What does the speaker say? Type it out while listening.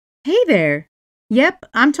Hey there! Yep,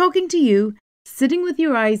 I'm talking to you, sitting with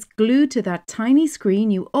your eyes glued to that tiny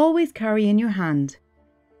screen you always carry in your hand.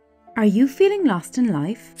 Are you feeling lost in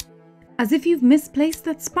life? As if you've misplaced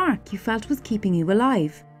that spark you felt was keeping you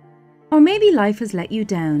alive? Or maybe life has let you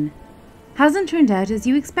down, hasn't turned out as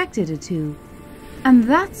you expected it to, and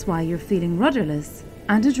that's why you're feeling rudderless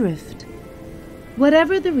and adrift.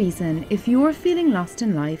 Whatever the reason, if you're feeling lost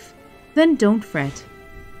in life, then don't fret.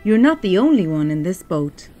 You're not the only one in this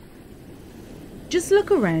boat. Just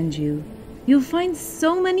look around you. You'll find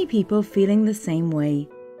so many people feeling the same way.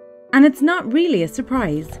 And it's not really a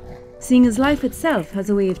surprise, seeing as life itself has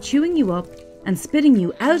a way of chewing you up and spitting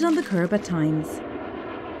you out on the curb at times.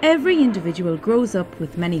 Every individual grows up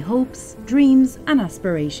with many hopes, dreams, and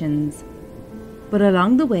aspirations. But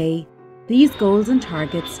along the way, these goals and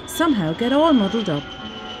targets somehow get all muddled up,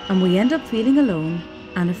 and we end up feeling alone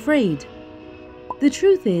and afraid. The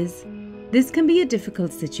truth is, this can be a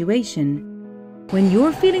difficult situation. When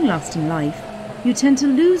you're feeling lost in life, you tend to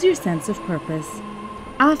lose your sense of purpose.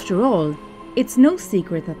 After all, it's no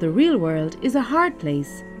secret that the real world is a hard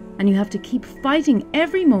place, and you have to keep fighting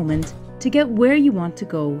every moment to get where you want to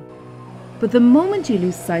go. But the moment you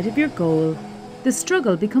lose sight of your goal, the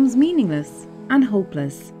struggle becomes meaningless and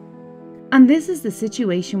hopeless. And this is the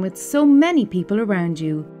situation with so many people around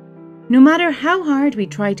you. No matter how hard we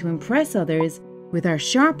try to impress others with our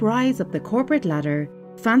sharp rise up the corporate ladder,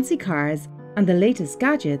 fancy cars, and the latest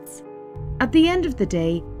gadgets, at the end of the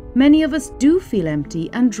day, many of us do feel empty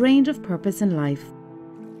and drained of purpose in life.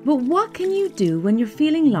 But what can you do when you're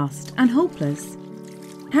feeling lost and hopeless?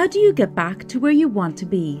 How do you get back to where you want to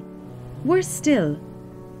be? Worse still,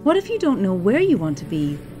 what if you don't know where you want to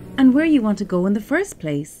be and where you want to go in the first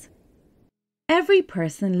place? Every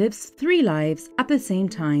person lives 3 lives at the same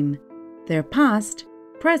time: their past,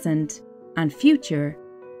 present, and future.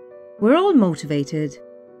 We're all motivated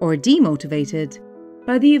or demotivated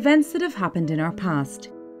by the events that have happened in our past.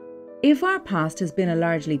 If our past has been a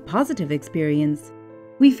largely positive experience,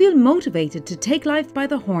 we feel motivated to take life by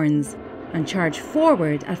the horns and charge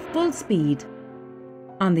forward at full speed.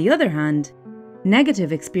 On the other hand,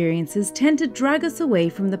 negative experiences tend to drag us away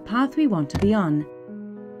from the path we want to be on.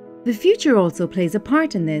 The future also plays a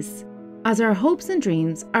part in this, as our hopes and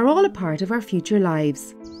dreams are all a part of our future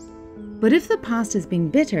lives. But if the past has been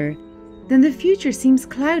bitter, then the future seems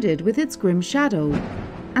clouded with its grim shadow,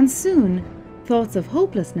 and soon thoughts of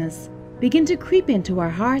hopelessness begin to creep into our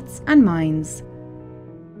hearts and minds.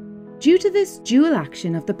 Due to this dual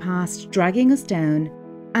action of the past dragging us down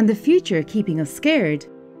and the future keeping us scared,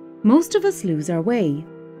 most of us lose our way.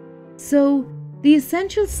 So, the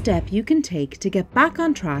essential step you can take to get back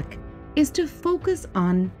on track is to focus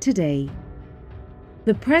on today.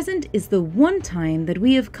 The present is the one time that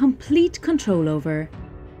we have complete control over.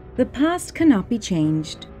 The past cannot be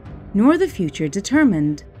changed, nor the future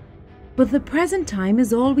determined. But the present time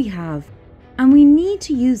is all we have, and we need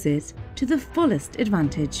to use it to the fullest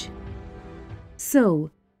advantage.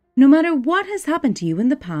 So, no matter what has happened to you in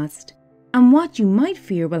the past, and what you might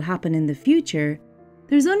fear will happen in the future,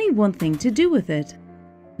 there's only one thing to do with it: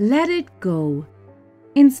 let it go.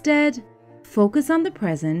 Instead, focus on the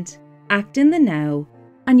present, act in the now,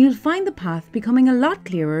 and you'll find the path becoming a lot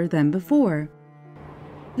clearer than before.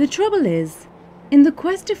 The trouble is, in the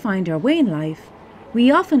quest to find our way in life,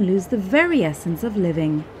 we often lose the very essence of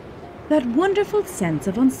living, that wonderful sense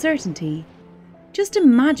of uncertainty. Just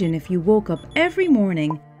imagine if you woke up every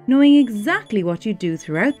morning knowing exactly what you'd do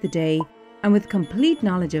throughout the day and with complete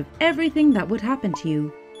knowledge of everything that would happen to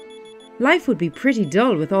you. Life would be pretty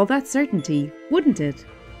dull with all that certainty, wouldn't it?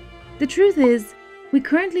 The truth is, we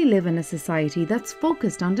currently live in a society that's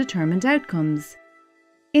focused on determined outcomes.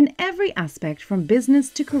 In every aspect, from business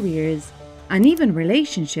to careers, and even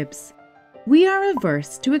relationships, we are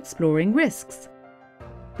averse to exploring risks.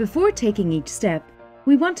 Before taking each step,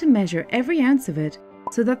 we want to measure every ounce of it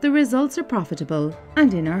so that the results are profitable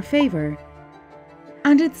and in our favour.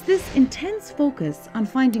 And it's this intense focus on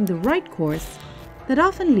finding the right course that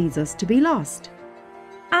often leads us to be lost.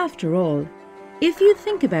 After all, if you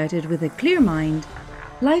think about it with a clear mind,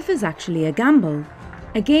 life is actually a gamble.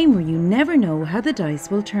 A game where you never know how the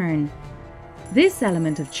dice will turn. This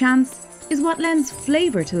element of chance is what lends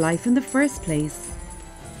flavour to life in the first place.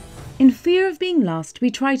 In fear of being lost,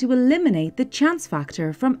 we try to eliminate the chance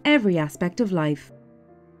factor from every aspect of life.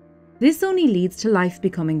 This only leads to life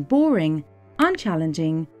becoming boring,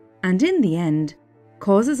 unchallenging, and in the end,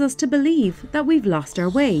 causes us to believe that we've lost our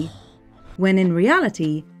way, when in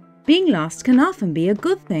reality, being lost can often be a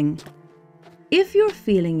good thing. If you're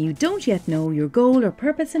feeling you don't yet know your goal or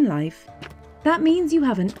purpose in life, that means you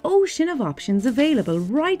have an ocean of options available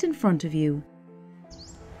right in front of you.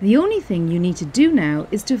 The only thing you need to do now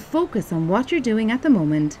is to focus on what you're doing at the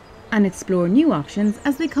moment and explore new options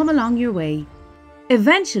as they come along your way.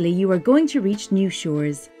 Eventually, you are going to reach new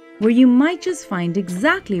shores, where you might just find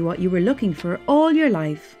exactly what you were looking for all your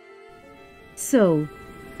life. So,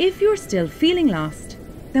 if you're still feeling lost,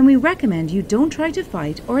 then we recommend you don't try to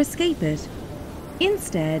fight or escape it.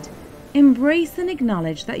 Instead, embrace and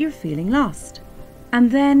acknowledge that you're feeling lost. And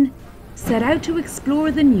then, set out to explore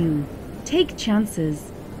the new, take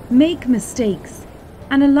chances, make mistakes,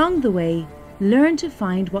 and along the way, learn to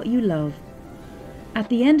find what you love. At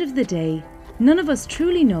the end of the day, none of us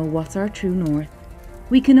truly know what's our true north.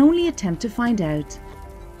 We can only attempt to find out.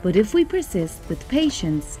 But if we persist with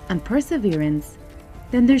patience and perseverance,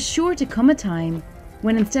 then there's sure to come a time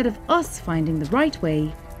when instead of us finding the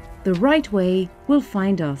right way will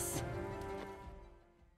find us.